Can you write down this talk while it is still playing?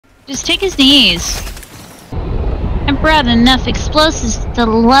Just take his knees. I brought enough explosives to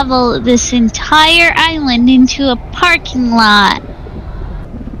level this entire island into a parking lot.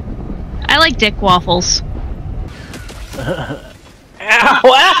 I like dick waffles. Ow!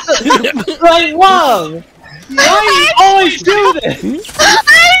 Right, wrong! Why do you always do this? I'm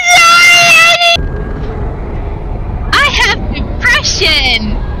sorry! I have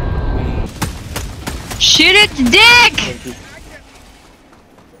depression! Shoot its dick!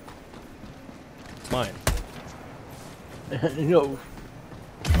 Mine. No.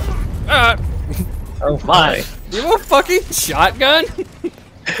 Oh my. You have a fucking shotgun?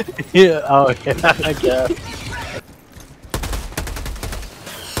 Yeah, oh yeah, I guess.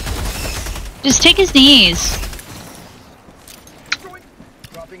 Just take his knees.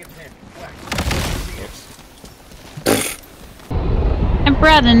 I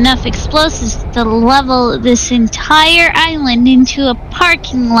brought enough explosives to level this entire island into a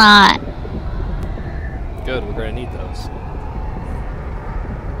parking lot. Good, we're gonna need those.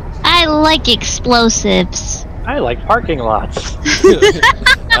 I like explosives. I like parking lots.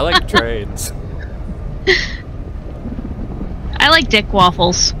 I like trains. I like dick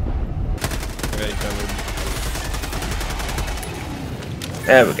waffles. Ready, covered.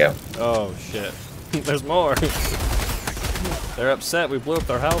 There we go. Oh shit. There's more. They're upset we blew up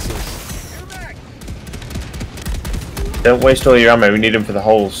their houses. Don't waste all your ammo, we need them for the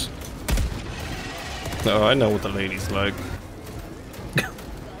holes. Oh, I know what the ladies like.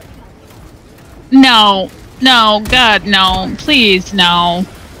 No. No, God, no. Please, no.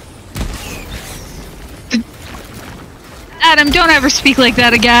 Adam, don't ever speak like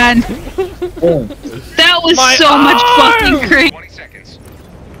that again. That was so much fucking crazy. 20 seconds.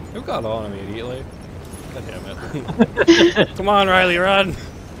 Who got on immediately? God damn it. Come on, Riley, run!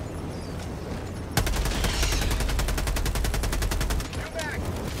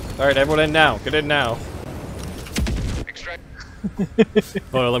 Alright, everyone in now. Get in now.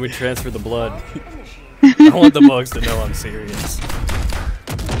 Hold on, let me transfer the blood. I want the bugs to know I'm serious.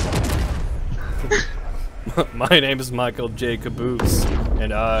 My name is Michael J. Caboose,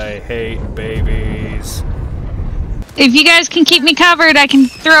 and I hate babies. If you guys can keep me covered, I can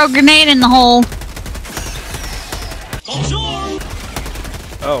throw a grenade in the hole.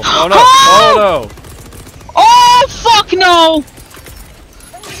 Oh, oh no! Oh no! Oh, fuck no!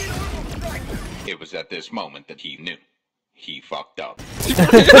 It was at this moment that he knew. He fucked up.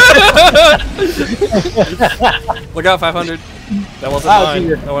 Look out, 500. That wasn't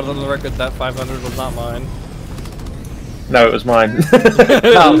mine. I want on the record that 500 was not mine. No, it was mine.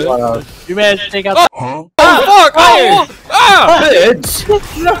 No, you managed to take out. Oh, oh fuck! Oh! Ah! Bitch!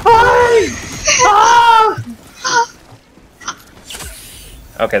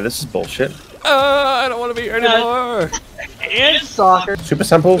 Okay, this is bullshit. I don't want to be here anymore. And soccer. Super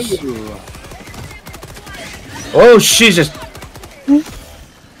samples. Oh, Jesus!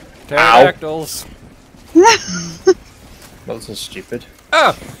 Pterodactyls. Well, this is stupid.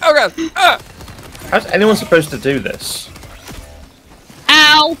 Ah! Oh god! Ah! How's anyone supposed to do this?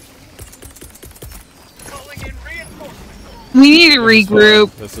 Ow! We need to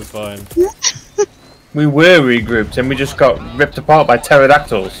regroup. This is fine. We were regrouped and we just got ripped apart by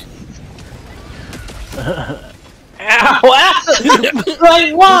pterodactyls. Ow!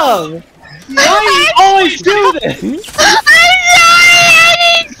 Right, wrong! Why do you always do this? I'm sorry, I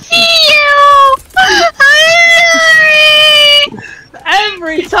didn't see you! I'm sorry!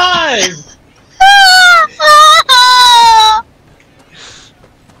 Every time!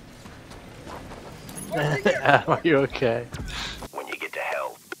 Are you okay? When you get to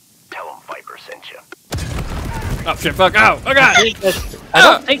hell, tell them Viper sent you. Oh shit! Fuck! Ow! Oh god! I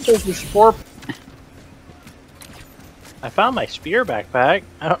don't think there's a spore. I found my spear backpack.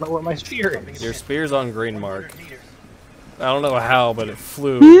 I don't know where my spear is. Your spear's on green mark. I don't know how, but it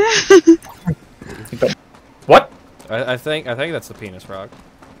flew. What? I think that's the penis rock.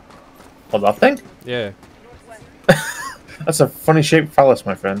 Oh, that thing? Yeah. That's a funny shaped phallus,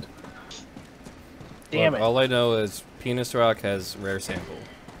 my friend. Damn Look, it. all I know is penis rock has rare sample.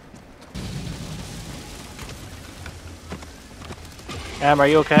 Am, are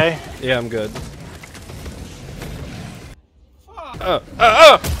you okay? Yeah, I'm good. Oh!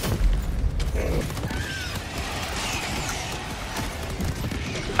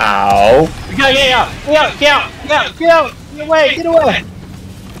 Ow. Get out! Get away! Get away!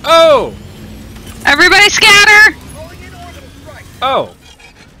 Oh! Everybody scatter! Oh!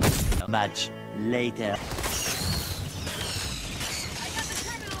 Much later.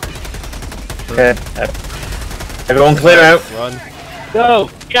 Okay. Everyone clear out. Run. Go!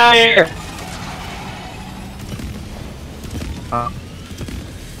 Get out of here!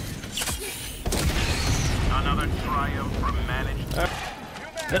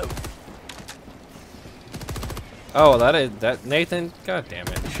 Oh, that Nathan. God damn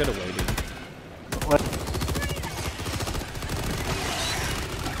it! Should have waited. What?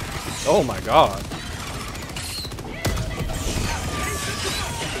 Oh my god.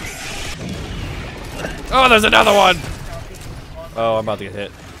 Oh, there's another one! Oh, I'm about to get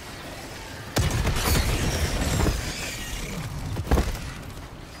hit.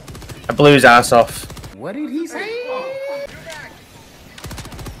 I blew his ass off. What did he say?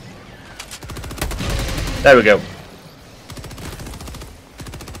 There we go.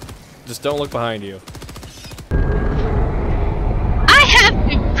 Just don't look behind you. I have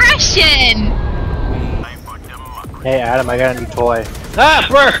depression! Hey Adam, I got a new toy. Ah,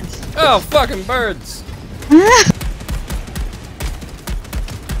 birds! Oh, fucking birds!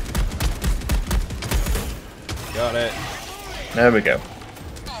 Got it. There we go.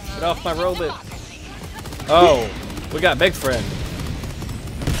 Get off my robot. Oh, we got big friend.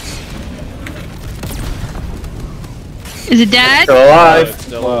 Is it Dad? Still alive.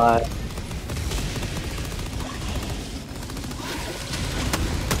 Still alive.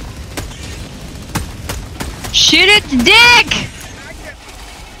 Shoot it to Dick!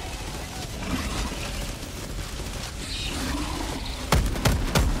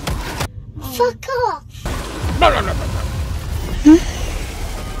 Fuck off!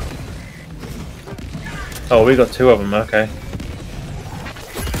 Oh, we got two of them. Okay.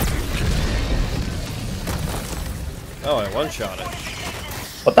 Oh, I one-shot it.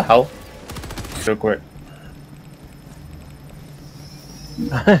 What the hell? So quick.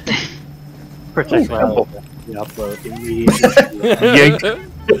 Protect my Oh. upload immediately. Yank.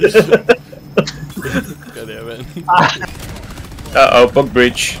 God damn it. Uh-oh, bug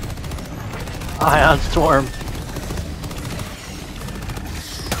breach. Ion storm.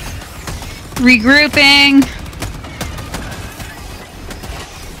 Regrouping.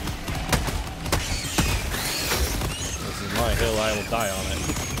 This is my hill, I will die on it.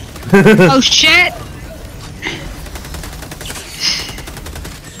 Oh shit!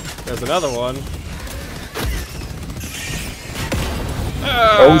 There's another one.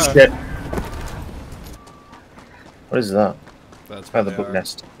 Oh shit. What is that? That's Oh, the what bug they are.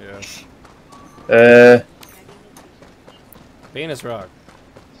 nest. Yeah. Venus rock.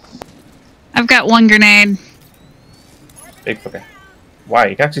 I've got one grenade. Big fucker. Wow,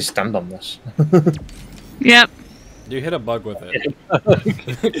 you can actually stand on this. Yep. You hit a bug with it.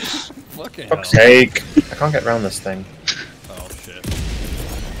 Fucking hell. Fuck's sake. I can't get around this thing. Oh shit.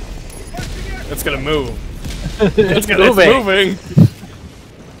 It's gonna move. It's moving.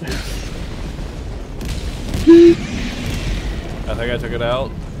 I think I took it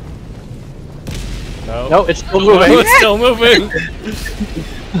out. No. No, it's still No, moving. it's still moving.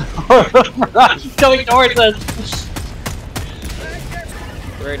 It's coming towards us.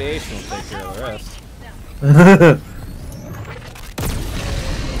 Radiation will take care of the rest.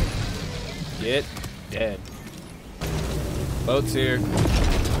 Get dead. Boat's here.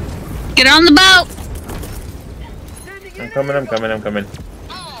 Get on the boat! I'm coming.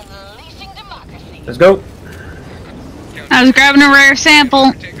 Let's go. I was grabbing a rare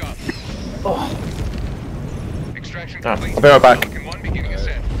sample. Oh, I'll be right back.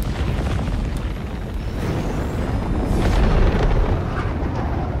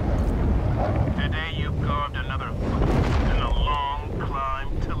 Today you've carved another foot in a long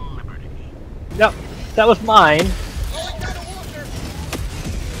climb to liberty. Yep, that was mine.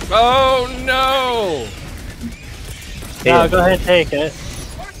 Oh no! No, go ahead and take it.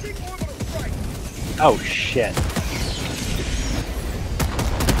 Oh shit.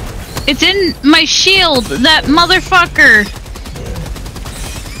 It's in my shield, that motherfucker!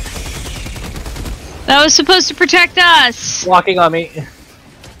 That was supposed to protect us! Walking on me.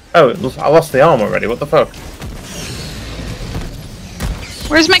 Oh, I lost the arm already. What the fuck?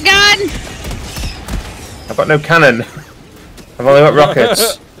 Where's my gun? I've got no cannon. I've only got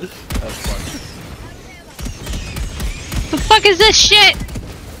rockets. The fuck is this shit?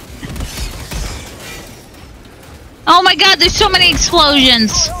 Oh my god, there's so many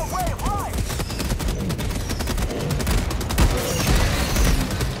explosions!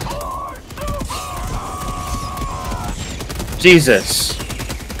 Jesus.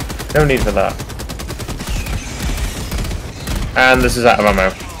 No need for that. And this is out of ammo.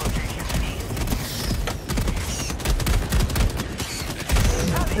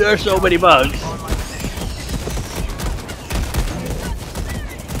 There are so many bugs.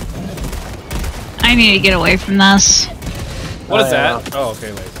 I need to get away from this. What is yeah. that? Oh,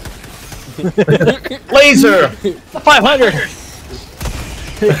 okay, laser. Laser! 500!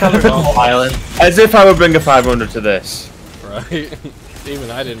 Island. As if I would bring a 500 to this. Right? Even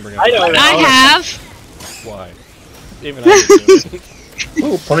I didn't bring it. I have. Why? Even I didn't do it.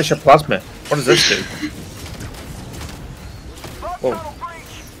 Ooh, Punisher Plasma. What does this do? Whoa.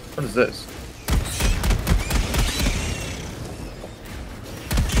 What is this?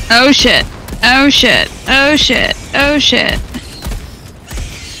 Oh shit. Oh shit. Oh shit. Oh shit.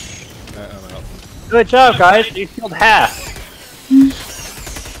 I'm out. Good job, guys. You killed half.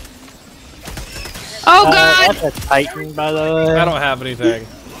 Oh god! That's a Titan, by the way. I don't have anything.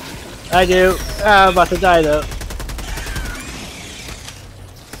 I do. I'm about to die, though.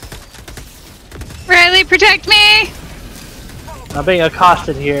 Riley, protect me! I'm being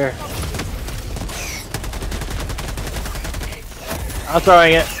accosted here. I'm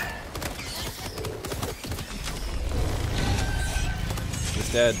throwing it. He's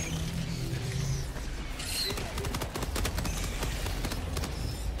dead.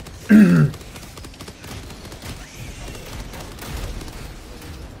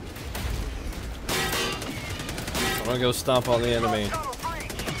 I'm gonna go stomp on the enemy.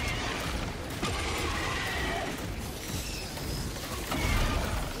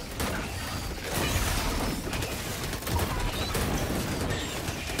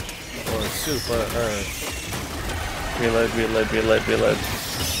 Or super Earth. Reload, reload, reload, reload.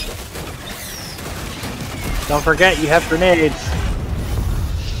 Don't forget, you have grenades.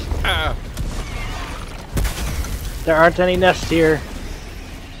 Ah! There aren't any nests here.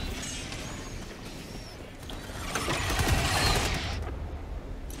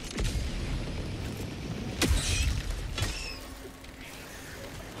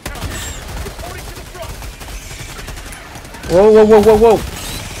 Whoa, whoa, whoa, whoa, whoa!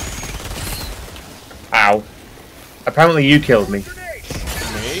 Ow. Apparently you killed me.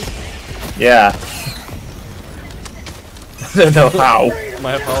 Me? Yeah. I don't know how.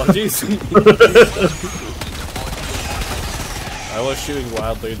 My apologies. I was shooting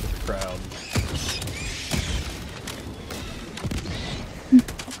wildly into the crowd.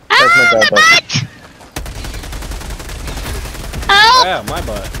 Where's my dog? Help! Yeah, my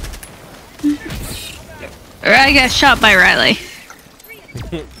butt. I got shot by Riley.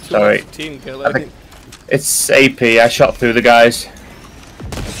 Sorry. Team I killing. think it's AP. I shot through the guys.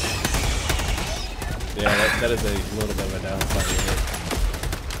 Yeah, that is a little bit of a downside here.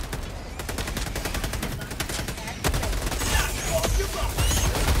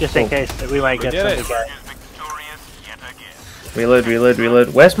 Just in case that we might get did it. something back. Victorious yet again. Reload, reload,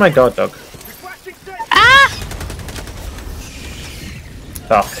 reload. Where's my guard dog? Ah!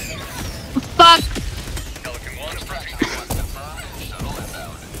 Fuck. Fuck!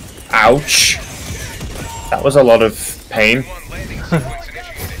 Ouch. That was a lot of pain.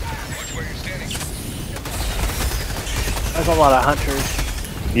 There's a lot of hunters.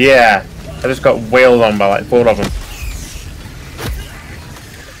 Yeah. I just got wailed on by like 4 of them.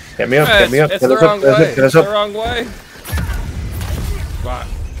 Get me up, get me up. It's Get the us wrong up, get us way. up, get It's us the up. wrong way. Right.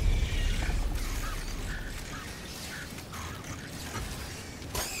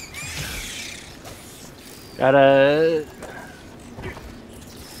 Gotta...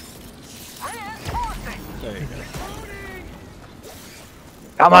 There you go.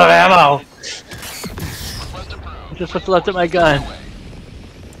 I'm out of ammo! Just what's left of my gun.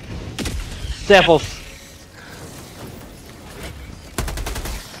 Samples.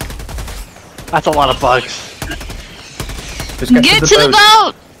 That's a lot of bugs. Just Get to the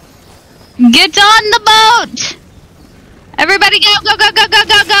boat! Get on the boat! Everybody go, go, go, go, go,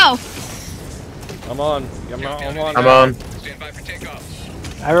 go, go! I'm on. I'm on. I'm on. Stand by for takeoff.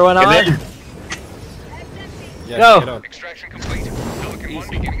 Everyone Get on? in. Yes, Go. get on. Extraction complete. Pelican 1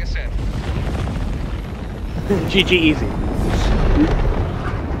 beginning ascent. GG easy.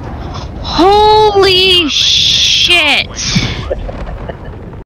 Holy shit!